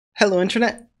Hello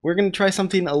Internet! We're going to try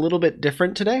something a little bit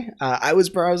different today. I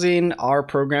was browsing R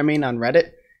programming on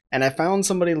Reddit, and I found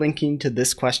somebody linking to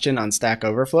this question on Stack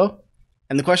Overflow.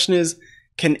 And the question is,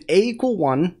 can A equal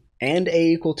 1, and A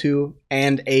equal 2,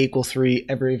 and A equal 3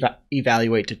 ever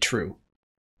evaluate to true?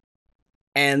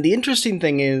 And the interesting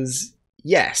thing is,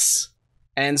 yes.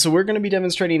 And so we're going to be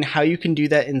demonstrating how you can do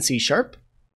that in C#.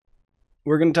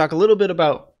 We're going to talk a little bit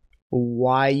about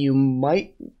why you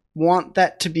might want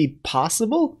that to be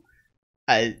possible.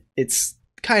 It's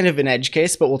kind of an edge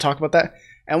case, but we'll talk about that.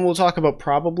 And we'll talk about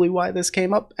probably why this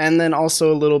came up, and then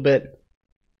also a little bit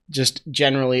just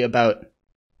generally about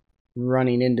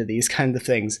running into these kinds of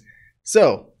things.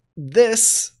 So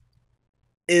this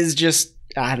is just,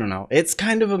 I don't know, it's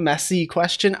kind of a messy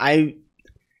question.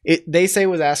 They say it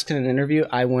was asked in an interview.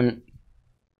 I wouldn't,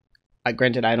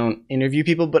 granted I don't interview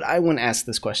people, but I wouldn't ask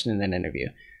this question in an interview.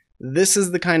 This is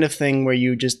the kind of thing where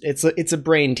you just, it's a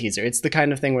brain teaser. It's the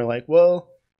kind of thing where like, well,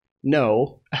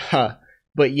 no,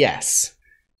 but yes.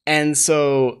 And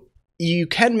so you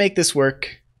can make this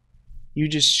work. You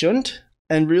just shouldn't.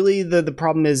 And really the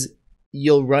problem is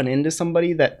you'll run into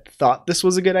somebody that thought this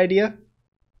was a good idea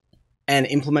and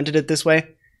implemented it this way.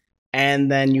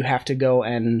 And then you have to go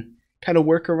and kind of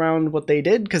work around what they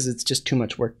did because it's just too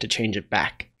much work to change it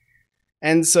back.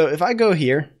 And so if I go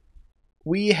here,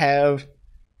 we have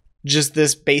just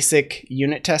this basic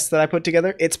unit test that I put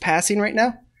together. It's passing right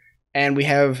now. And we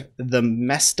have the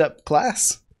messed up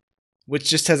class, which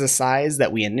just has a size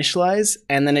that we initialize,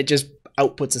 and then it just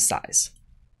outputs a size.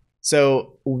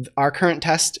 So our current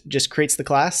test just creates the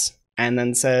class and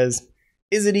then says,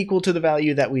 is it equal to the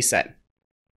value that we set?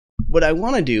 What I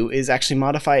want to do is actually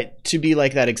modify it to be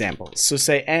like that example. So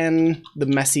say n, the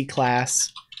messy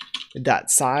class dot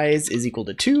size is equal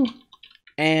to 2,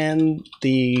 and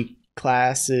the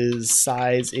class's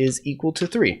size is equal to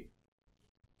 3.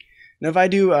 Now if I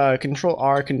do Control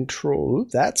R, Control,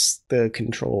 that's the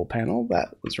control panel, that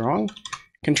was wrong.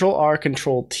 Control R,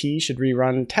 Control T should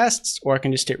rerun tests, or I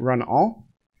can just hit run all.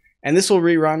 And this will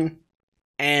rerun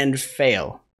and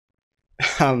fail.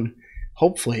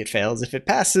 Hopefully it fails. If it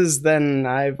passes, then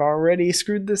I've already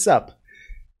screwed this up.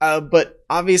 But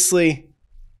obviously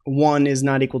 1 is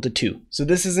not equal to 2, so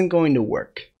this isn't going to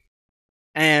work.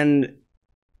 And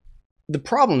the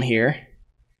problem here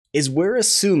is we're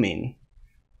assuming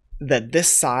that this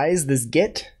size, this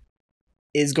get,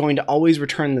 is going to always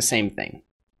return the same thing.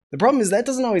 The problem is that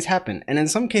doesn't always happen, and in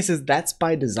some cases that's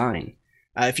by design.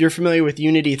 If you're familiar with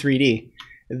Unity 3D,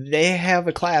 they have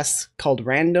a class called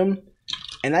random,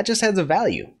 and that just has a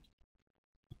value.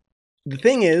 The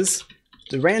thing is,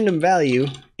 the random value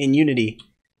in Unity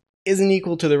isn't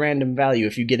equal to the random value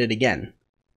if you get it again.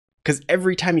 Because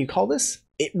every time you call this,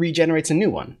 it regenerates a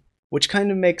new one, which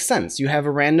kind of makes sense. You have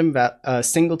a random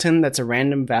singleton that's a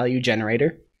random value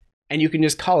generator, and you can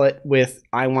just call it with,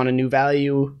 I want a new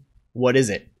value, what is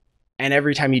it? And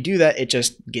every time you do that, it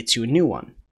just gets you a new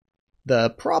one. The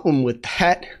problem with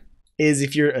that is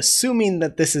if you're assuming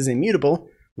that this is immutable,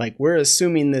 like we're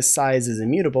assuming this size is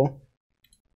immutable,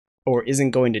 or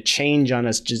isn't going to change on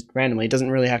us just randomly, it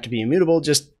doesn't really have to be immutable,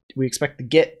 just we expect the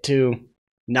get to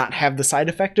not have the side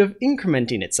effect of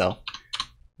incrementing itself,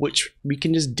 which we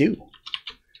can just do.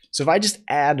 So if I just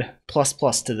add plus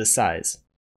plus to the size,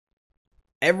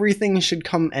 everything should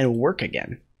come and work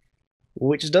again,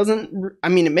 which doesn't, I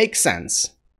mean, it makes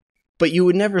sense, but you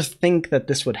would never think that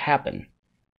this would happen.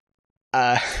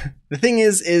 The thing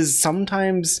is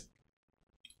sometimes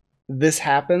this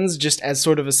happens just as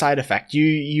sort of a side effect.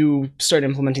 You start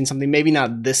implementing something, maybe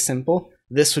not this simple,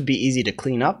 this would be easy to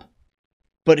clean up,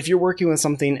 but if you're working with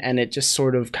something and it just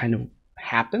sort of kind of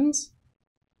happens,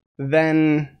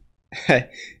 then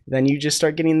you just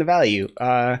start getting the value.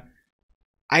 I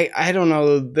don't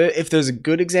know if there's a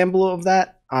good example of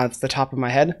that off the top of my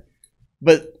head,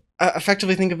 but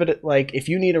effectively think of it like if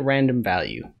you need a random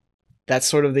value, that's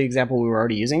sort of the example we were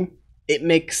already using. It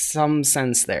makes some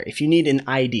sense there. If you need an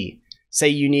ID, say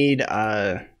you need,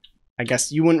 I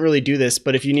guess you wouldn't really do this,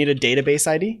 but if you need a database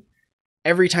ID,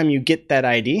 every time you get that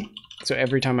ID, so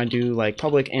every time I do like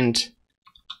public int,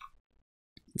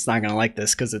 it's not going to like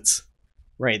this because it's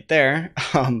right there,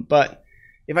 but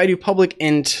if I do public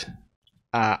int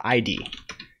ID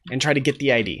and try to get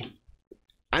the ID,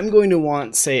 I'm going to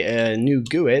want, say, a new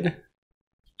GUID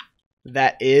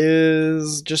that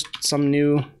is just some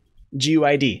new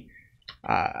GUID.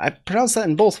 I pronounce that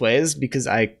in both ways because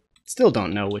I still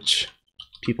don't know which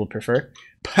people prefer,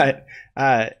 but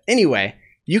anyway,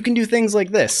 you can do things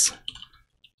like this,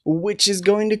 which is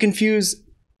going to confuse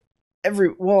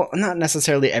well, not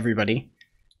necessarily everybody,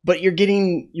 but you're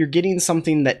getting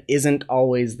something that isn't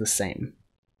always the same.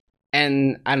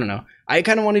 And I don't know, I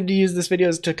kind of wanted to use this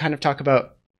video to kind of talk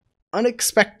about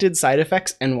unexpected side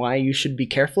effects and why you should be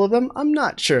careful of them. I'm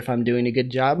not sure if I'm doing a good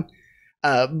job,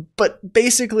 but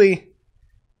basically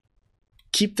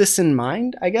keep this in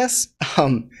mind, I guess.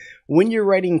 When you're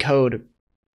writing code,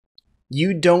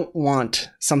 you don't want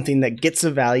something that gets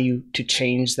a value to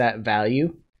change that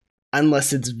value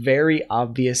unless it's very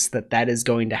obvious that that is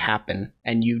going to happen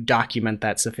and you document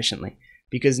that sufficiently,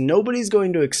 because nobody's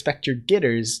going to expect your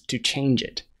getters to change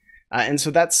it. And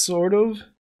so that's sort of,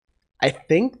 I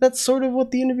think that's sort of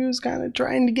what the interview is kind of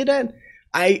trying to get at.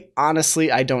 I honestly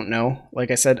don't know.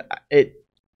 Like I said, it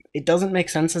doesn't make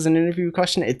sense as an interview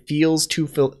question. It feels too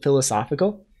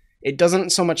philosophical. It doesn't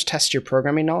so much test your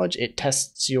programming knowledge. It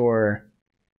tests your,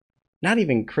 not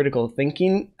even critical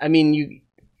thinking. I mean,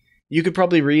 you could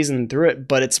probably reason through it,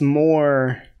 but it's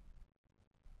more,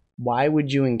 why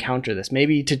would you encounter this?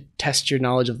 Maybe to test your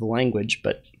knowledge of the language,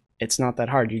 but it's not that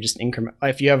hard. You just increment.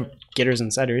 If you have getters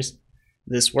and setters,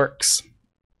 this works.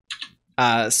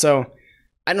 So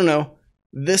I don't know.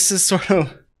 This is sort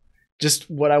of just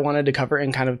what I wanted to cover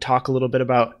and kind of talk a little bit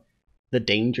about the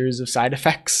dangers of side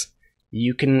effects.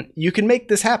 You can make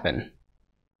this happen,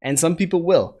 and some people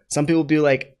will. Some people will be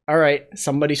like, all right,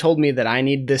 somebody told me that I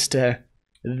need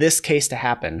this case to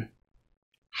happen.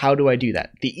 How do I do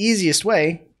that? The easiest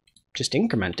way, just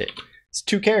increment it. It's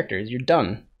 2 characters. You're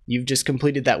done. You've just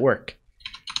completed that work.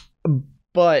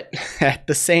 But at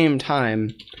the same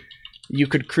time, you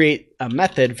could create a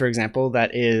method, for example,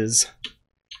 that is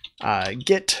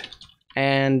get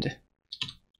and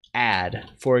add,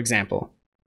 for example.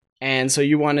 And so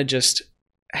you want to just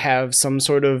have some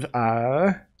sort of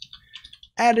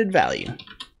added value.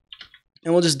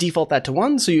 And we'll just default that to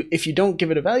 1. So if you don't give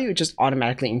it a value, it just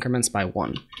automatically increments by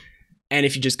 1. And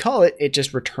if you just call it, it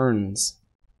just returns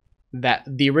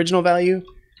the original value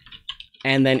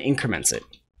and then increments it.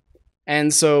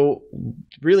 And so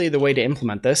really the way to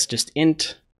implement this, just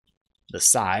int the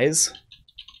size.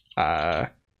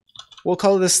 We'll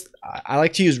call this, I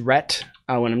like to use ret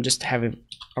when I'm just having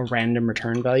a random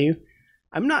return value.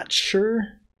 I'm not sure.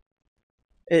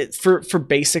 For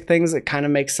basic things, it kind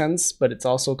of makes sense, but it's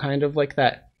also kind of like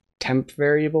that temp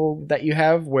variable that you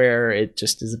have where it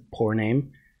just is a poor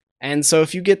name. And so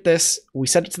if you get this, we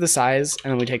set it to the size,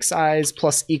 and then we take size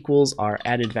plus equals our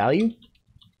added value.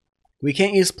 We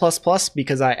can't use plus plus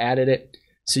because I added it,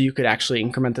 so you could actually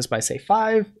increment this by, say,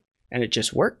 5, and it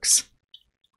just works.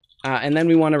 And then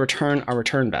we want to return our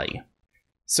return value.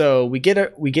 So we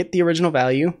get the original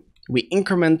value, we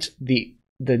increment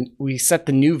we set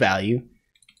the new value,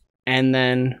 and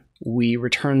then we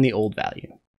return the old value.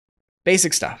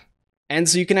 Basic stuff. And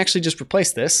so you can actually just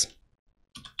replace this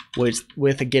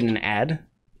with a get and add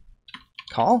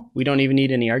call. We don't even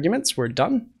need any arguments. We're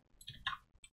done.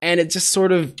 And it just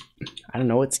sort of, I don't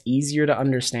know, it's easier to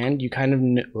understand. You kind of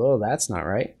know, oh, that's not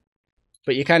right.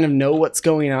 But you kind of know what's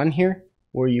going on here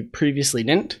where you previously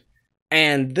didn't.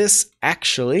 And this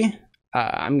actually,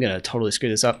 I'm going to totally screw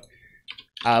this up.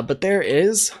 But there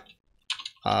is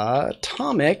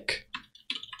atomic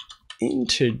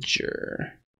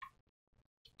integer.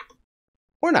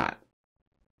 Or not.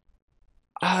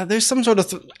 There's some sort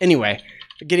of, anyway,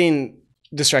 getting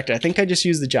distracted. I think I just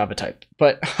used the Java type.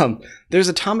 But there's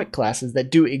atomic classes that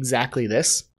do exactly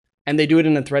this, and they do it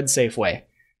in a thread safe way.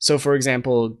 So for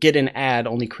example, get and add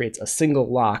only creates a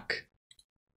single lock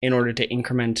in order to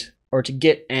increment, or to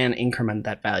get and increment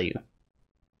that value,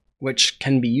 which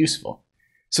can be useful.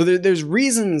 So there's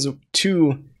reasons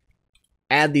to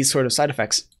add these sort of side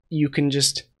effects. You can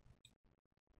just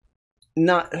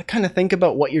not kind of think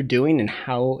about what you're doing and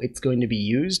how it's going to be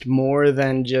used more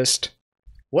than just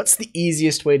what's the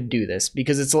easiest way to do this,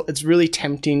 because it's really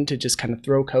tempting to just kind of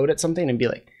throw code at something and be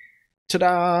like,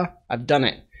 ta-da, I've done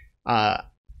it.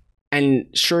 And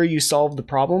sure, you solved the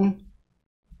problem,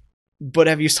 but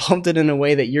have you solved it in a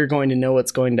way that you're going to know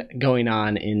what's going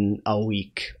on in a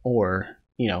week or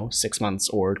 6 months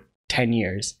or 10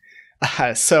 years?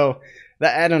 So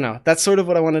that, I don't know. That's sort of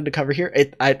what I wanted to cover here.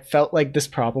 I felt like this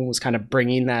problem was kind of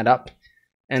bringing that up,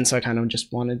 and so I kind of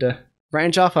just wanted to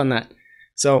branch off on that.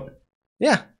 So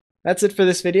yeah, that's it for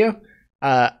this video.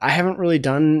 I haven't really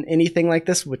done anything like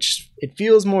this, which it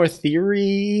feels more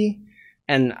theory,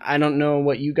 and I don't know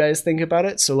what you guys think about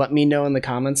it. So let me know in the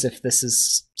comments if this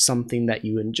is something that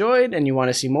you enjoyed and you want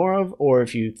to see more of, or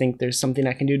if you think there's something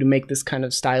I can do to make this kind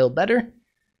of style better.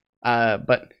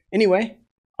 But anyway,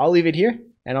 I'll leave it here,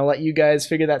 and I'll let you guys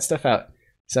figure that stuff out.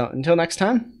 So until next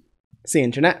time, see you,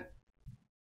 Internet.